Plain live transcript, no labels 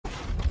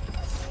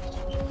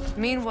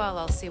Meanwhile,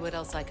 I'll see what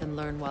else I can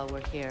learn while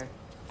we're here.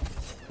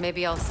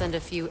 Maybe I'll send a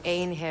few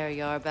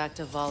Einherjar back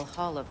to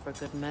Valhalla for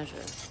good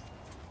measure.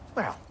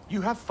 Well,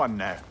 you have fun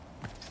now.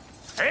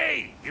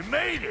 Hey, you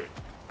made it!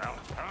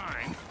 About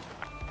time.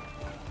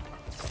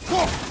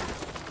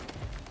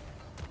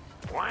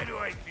 Why do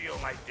I feel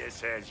like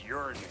this has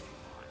your name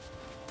on it?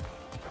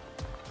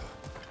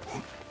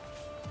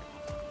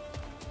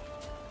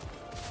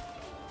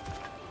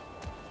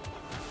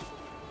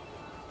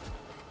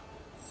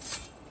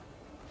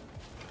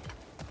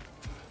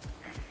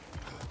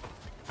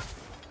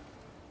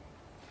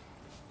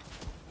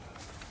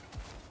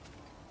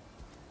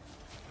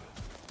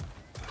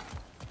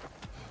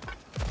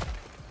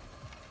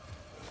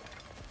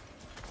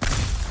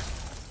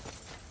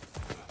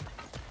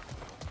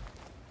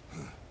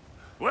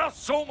 Well,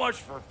 so much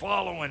for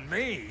following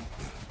me.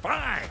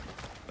 Fine.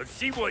 Let's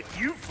see what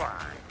you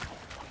find.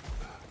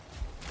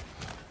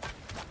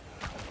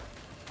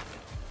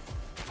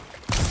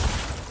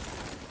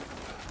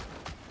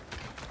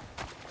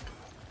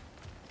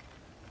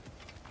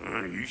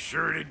 You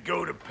sure did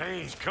go to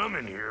pains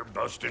coming here,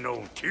 busting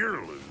old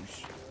Tyr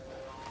loose.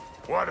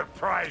 What a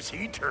prize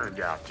he turned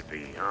out to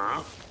be,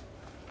 huh?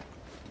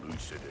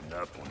 Lucid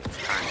enough when it's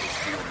time to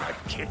steal my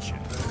kitchen.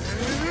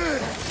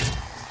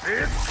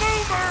 Big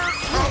Boomer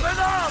coming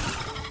up!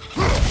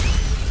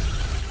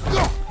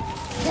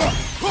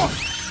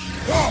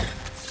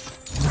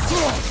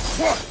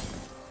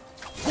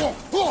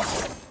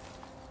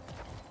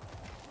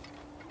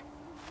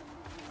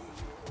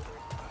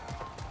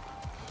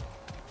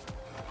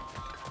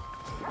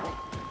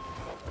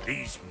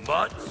 These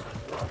mutts?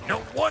 No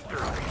wonder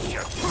they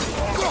shut you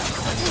off.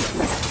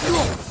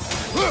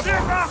 They're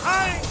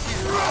behind you!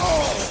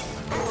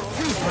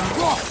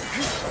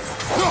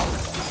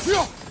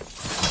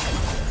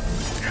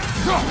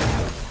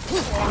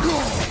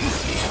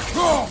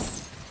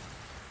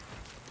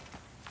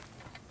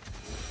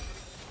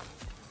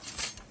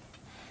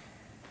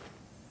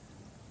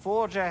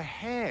 Forge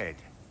ahead.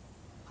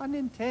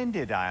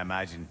 Unintended, I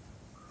imagine.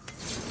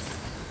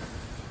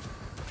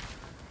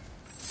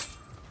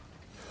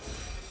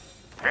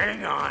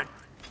 Hang on.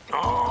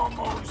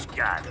 Almost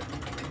got it.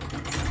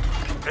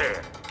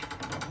 There.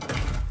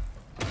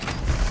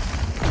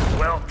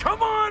 Well,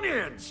 come on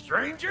in,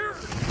 stranger.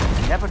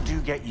 Never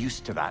do get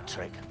used to that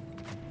trick.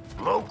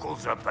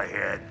 Locals up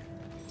ahead.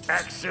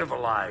 Act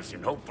civilized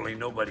and hopefully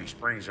nobody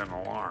springs an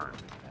alarm.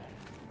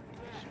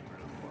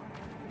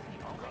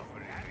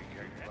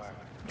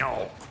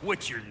 No,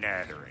 quit your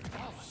nattering,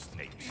 you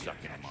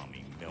snake-sucking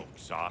mommy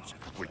milksops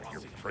with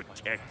your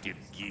protective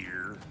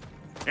gear.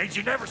 Ain't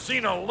you never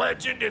seen a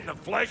legend in the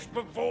flesh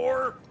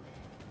before?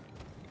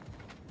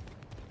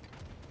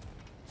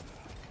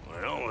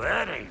 Well,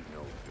 that ain't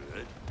no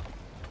good.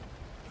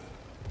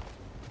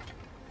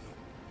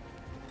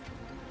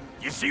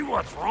 You see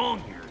what's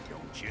wrong here,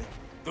 don't you?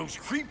 Those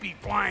creepy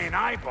flying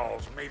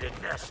eyeballs made a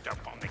nest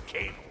up on the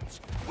cables.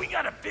 We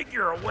gotta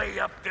figure a way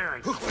up there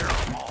and clear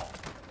them all.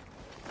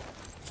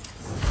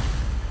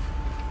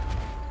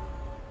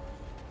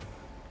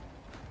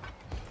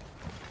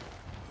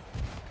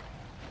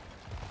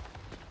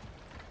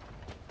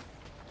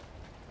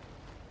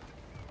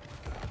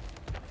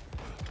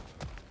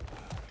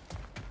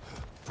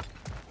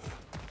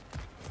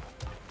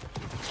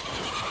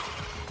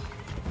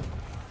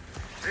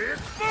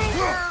 It's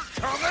Boomer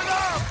coming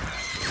up!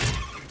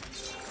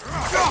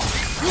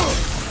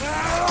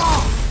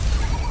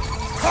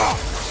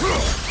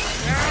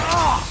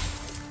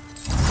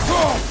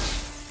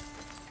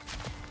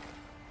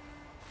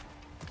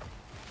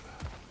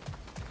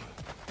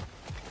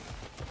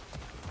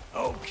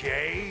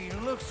 Okay,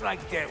 looks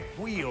like that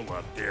wheel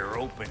up there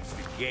opens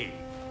the gate.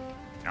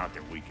 Not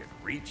that we can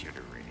reach it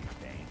or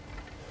anything.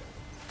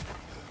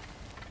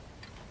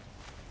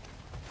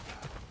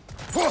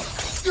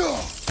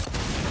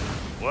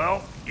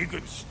 Well, you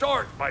could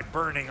start by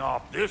burning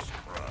off this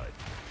crud.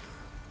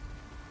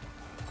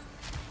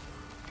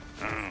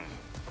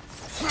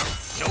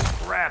 No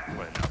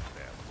grappling up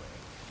that way.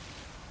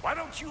 Why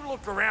don't you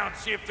look around,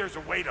 see if there's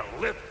a way to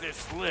lift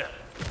this lip?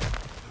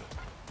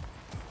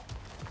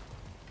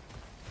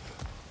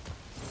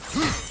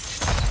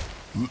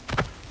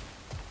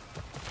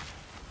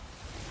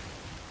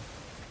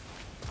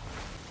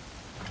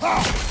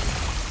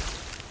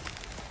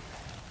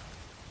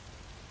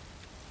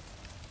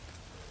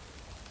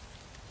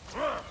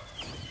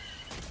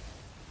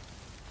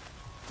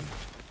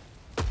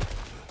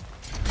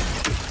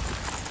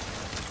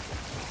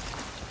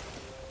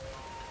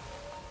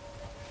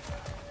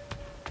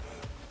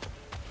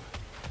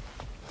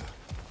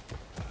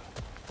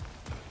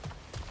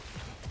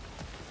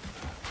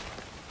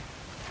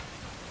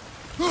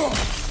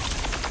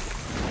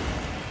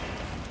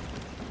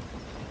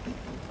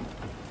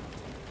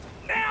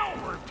 Now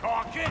we're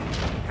talking!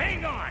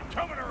 Hang on,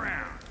 coming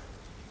around!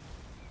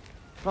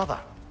 Brother,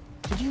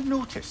 did you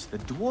notice the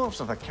dwarves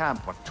of the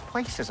camp were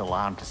twice as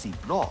alarmed to see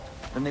Brok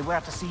than they were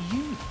to see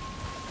you?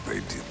 They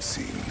did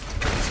seem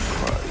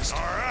surprised.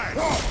 All right,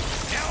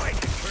 now I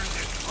can turn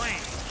this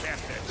plane,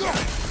 Captain.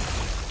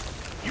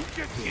 You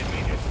just give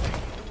me this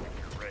thing.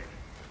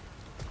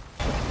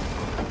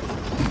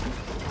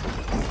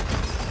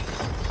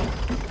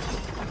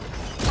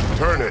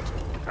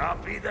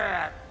 Copy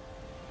that.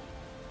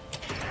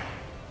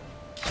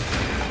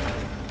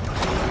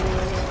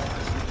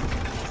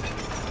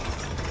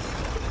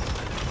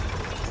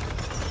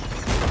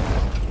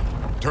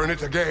 Turn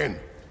it again.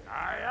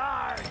 Aye,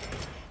 aye.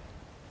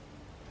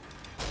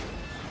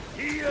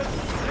 He is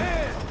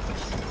dead.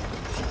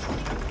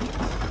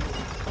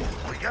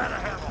 We gotta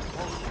have a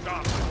full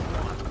stop for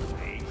once,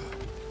 see?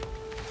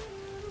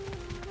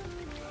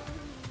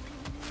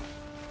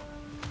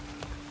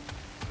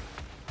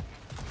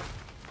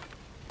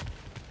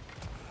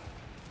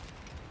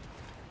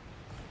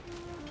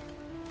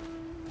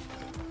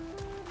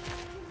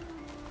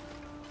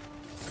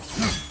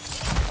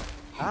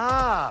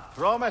 Ah,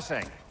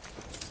 promising.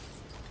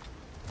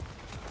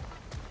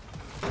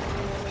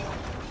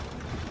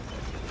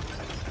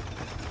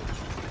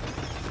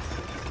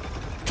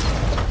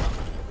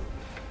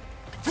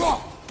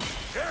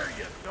 There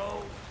you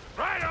go.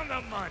 Right on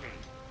the money.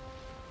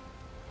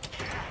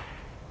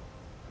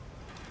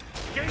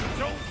 Gates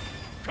open.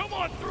 Come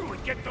on through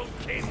and get those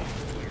cables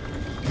clear.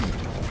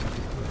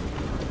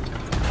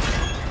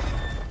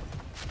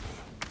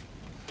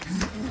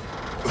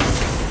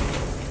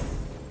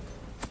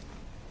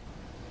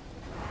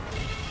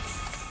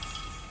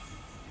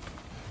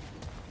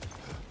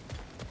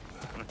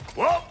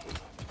 Well,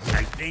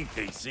 I think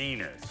they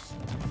seen us.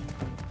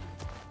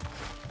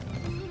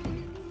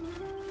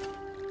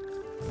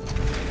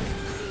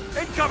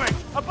 Incoming!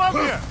 Above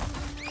you!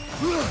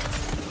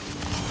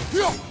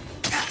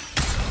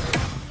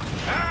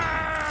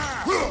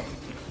 Ah!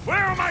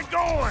 Where am I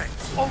going?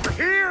 Over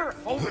here?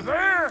 Over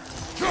there?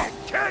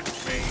 Can't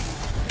catch me!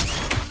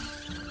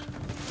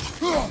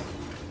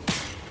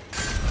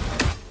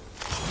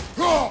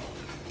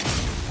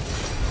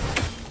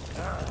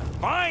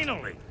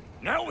 Finally!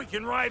 Now we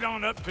can ride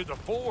on up to the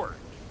fort.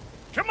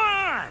 Come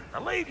on! The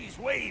lady's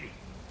waiting.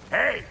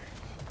 Hey,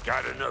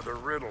 got another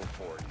riddle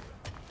for you.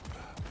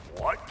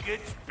 What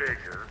gets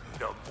bigger,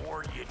 the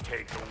more you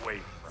take away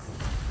from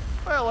it?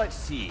 Well, let's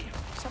see.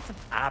 Something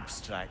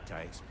abstract,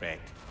 I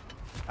expect.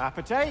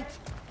 Appetite?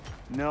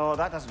 No,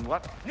 that doesn't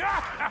work.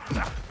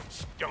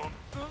 Stump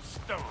the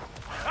stump.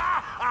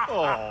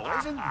 Oh,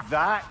 isn't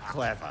that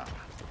clever?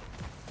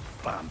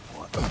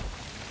 Vampire.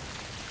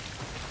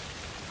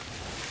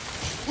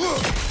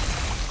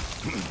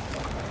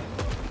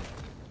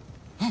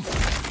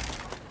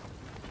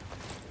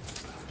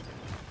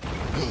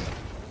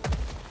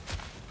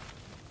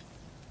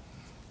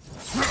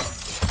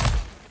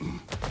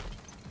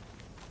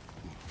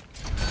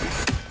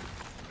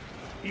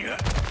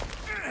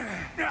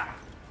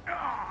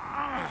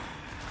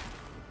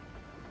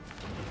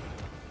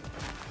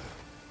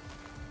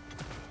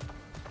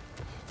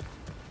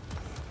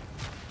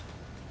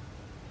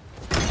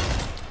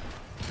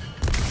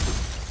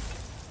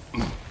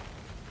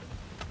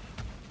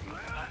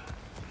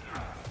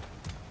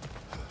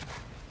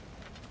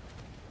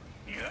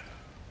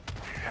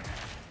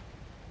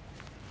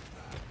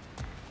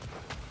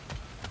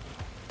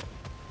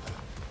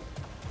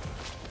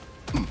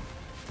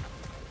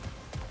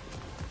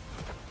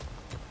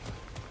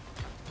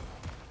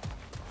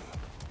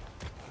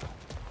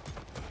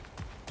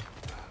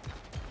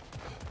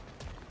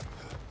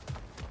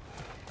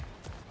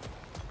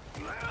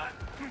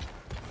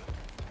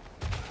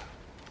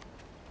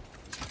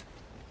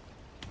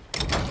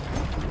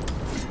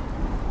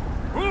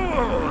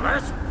 Ooh,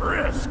 that's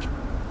brisk.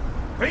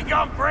 Think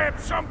I'll grab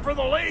some for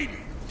the lady?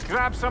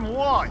 Grab some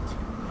what?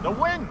 The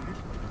wind?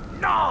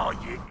 No,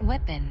 you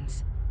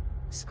Weapons.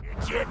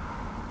 idiot.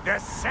 The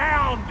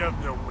sound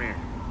of the wind.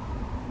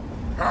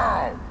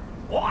 How?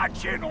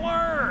 Watch and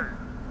learn.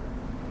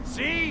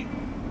 See?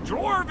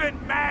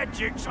 Dwarven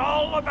magic's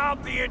all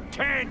about the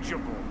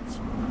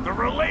intangibles. The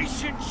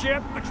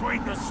relationship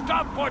between the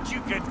stuff what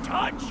you can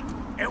touch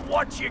and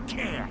what you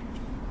can't.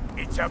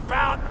 It's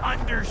about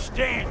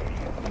understanding.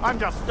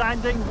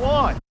 Understanding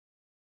what?